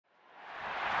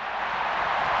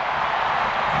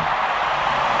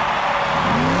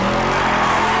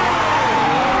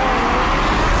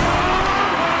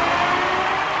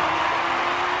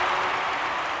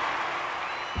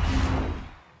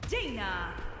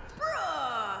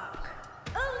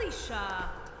Alicia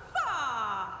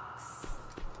Fox.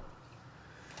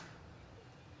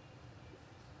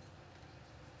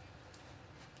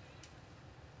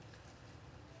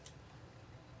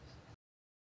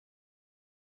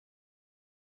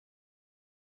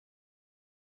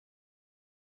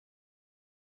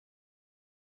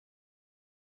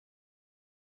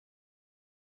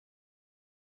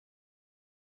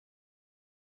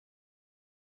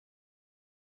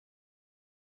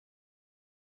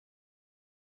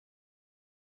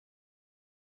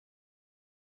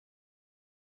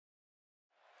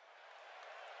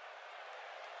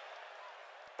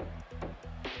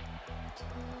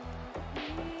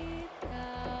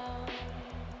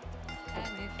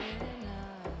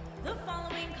 The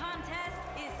following contest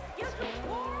is scheduled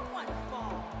for one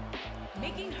fall.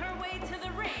 Making her way to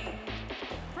the ring,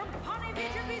 from Ponte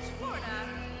Vedra Beach, Florida,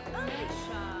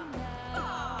 Alicia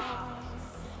Fox.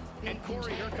 And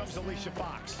Corey, here comes Alicia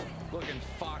Fox. Looking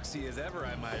foxy as ever,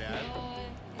 I might add.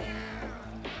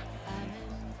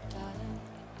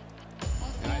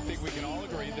 And I think we can all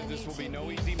agree that this will be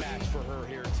no easy match for her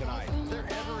here tonight. Is there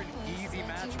ever an easy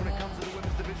match when it comes to the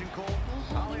women's division, Cole?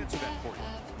 I'll answer that for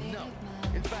you. No.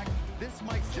 In fact, this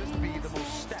might just be the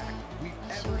most stacked we've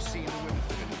ever seen in the women's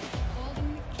division.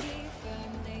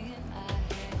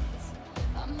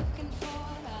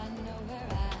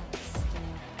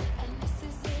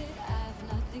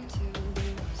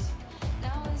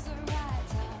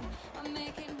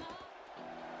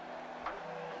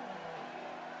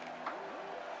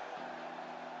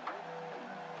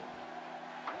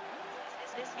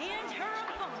 And her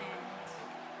opponent,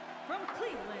 from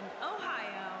Cleveland,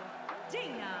 Ohio,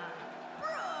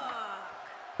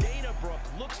 Dana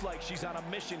Brooke looks like she's on a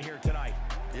mission here tonight.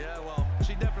 Yeah, well,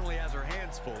 she definitely has her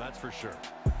hands full, that's for sure.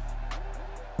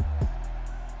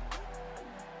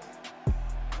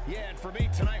 Yeah, and for me,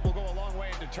 tonight will go a long way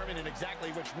in determining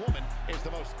exactly which woman is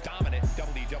the most dominant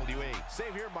WWE.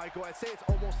 Same here, Michael. I'd say it's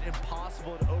almost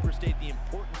impossible to overstate the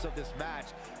importance of this match,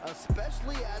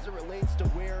 especially as it relates to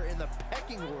where in the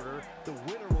pecking order the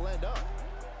winner will end up.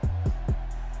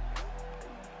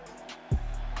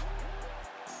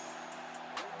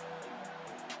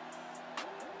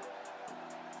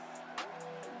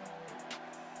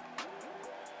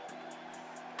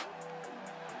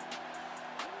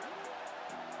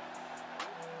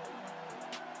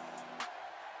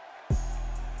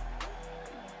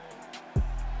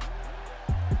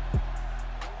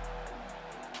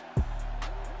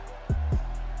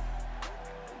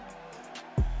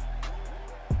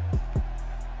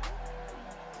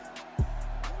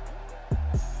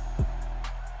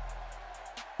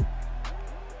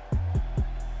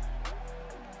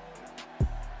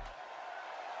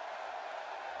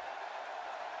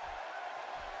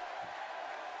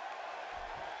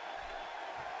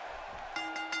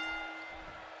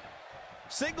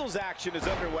 Singles action is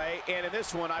underway, and in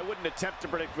this one, I wouldn't attempt to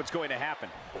predict what's going to happen.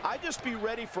 I'd just be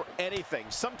ready for anything.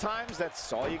 Sometimes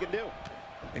that's all you can do.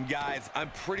 And guys, I'm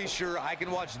pretty sure I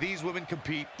can watch these women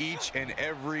compete each and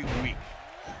every week.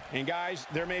 And guys,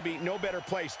 there may be no better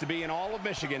place to be in all of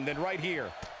Michigan than right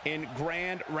here in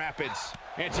Grand Rapids.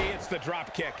 And she hits the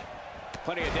drop kick.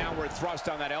 Plenty of downward thrust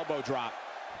on that elbow drop.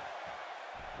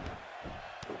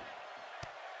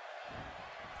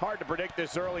 Hard to predict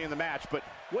this early in the match, but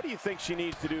what do you think she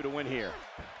needs to do to win here?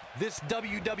 This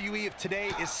WWE of today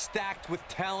is stacked with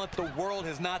talent the world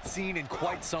has not seen in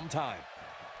quite some time.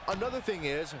 Another thing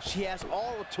is, she has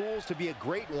all the tools to be a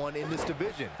great one in this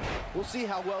division. We'll see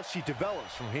how well she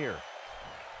develops from here.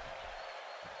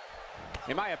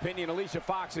 In my opinion, Alicia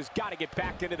Fox has got to get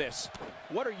back into this.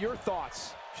 What are your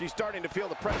thoughts? She's starting to feel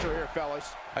the pressure here,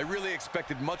 fellas. I really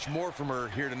expected much more from her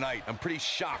here tonight. I'm pretty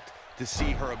shocked to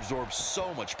see her absorb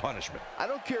so much punishment. I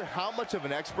don't care how much of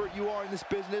an expert you are in this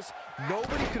business,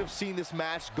 nobody could have seen this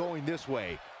match going this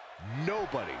way.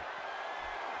 Nobody.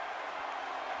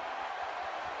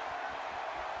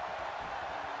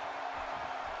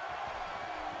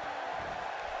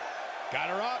 Got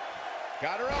her up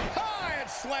high, and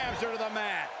slams her to the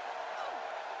mat.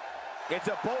 It's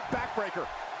a boat backbreaker.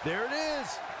 There it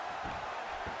is.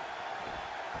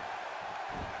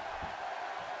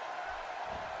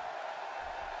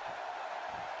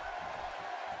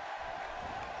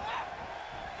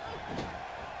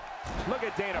 Look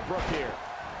at Dana Brooke here.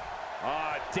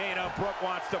 Dana Brooke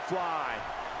wants to fly.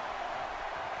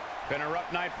 Been a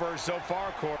rough night for her so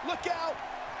far, Cor. Look out!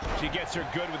 She gets her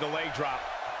good with the leg drop.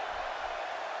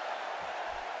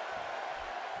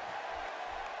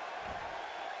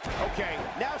 Okay,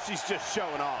 now she's just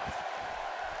showing off.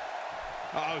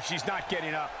 Uh-oh, she's not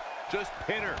getting up. Just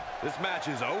pin her. This match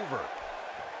is over.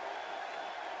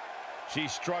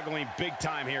 She's struggling big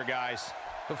time here, guys.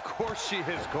 Of course she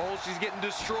is, Cole. She's getting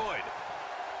destroyed.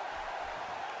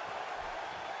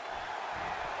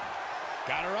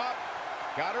 Got her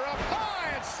up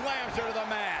high and slams her to the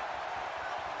mat.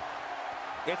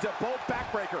 It's a bolt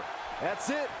backbreaker. That's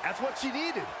it. That's what she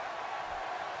needed.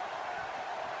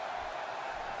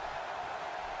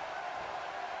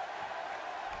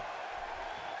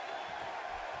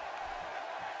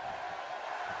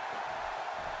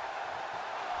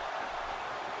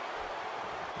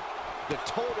 The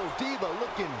Total Diva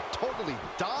looking totally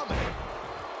dominant.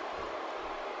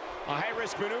 A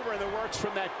high-risk maneuver in the works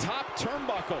from that top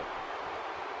turnbuckle.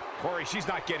 Corey, she's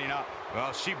not getting up.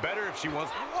 Well, she better if she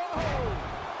wants. Whoa!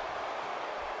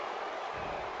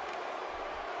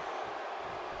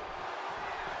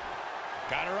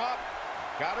 Got her up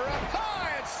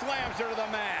high and slams her to the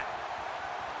mat.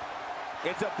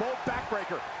 It's a bolt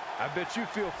backbreaker. I bet you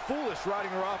feel foolish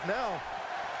riding her off now.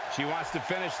 She wants to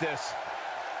finish this.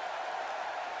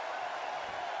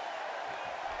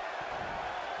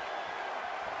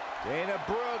 Dana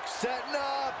Brooke setting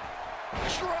up.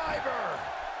 Driver.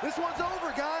 This one's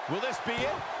over, guys. Will this be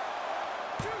it?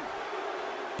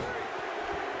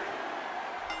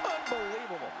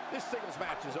 Unbelievable. This singles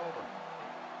match is over.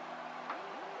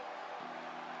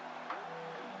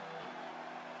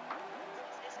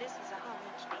 This is a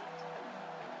homage beat.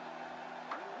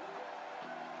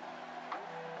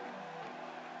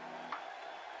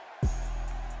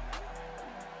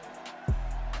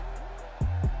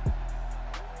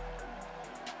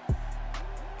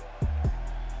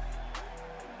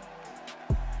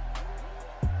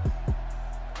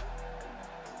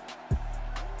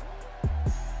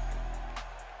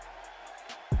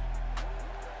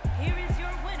 Here is your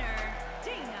winner,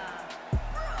 Dana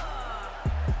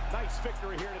Brooke. Nice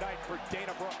victory here tonight for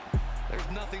Dana Brooke. There's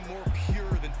nothing more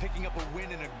pure than picking up a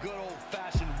win in a good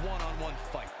old-fashioned one-on-one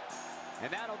fight.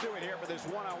 And that'll do it here for this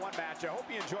one-on-one match. I hope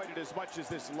you enjoyed it as much as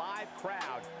this live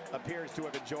crowd appears to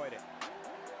have enjoyed it.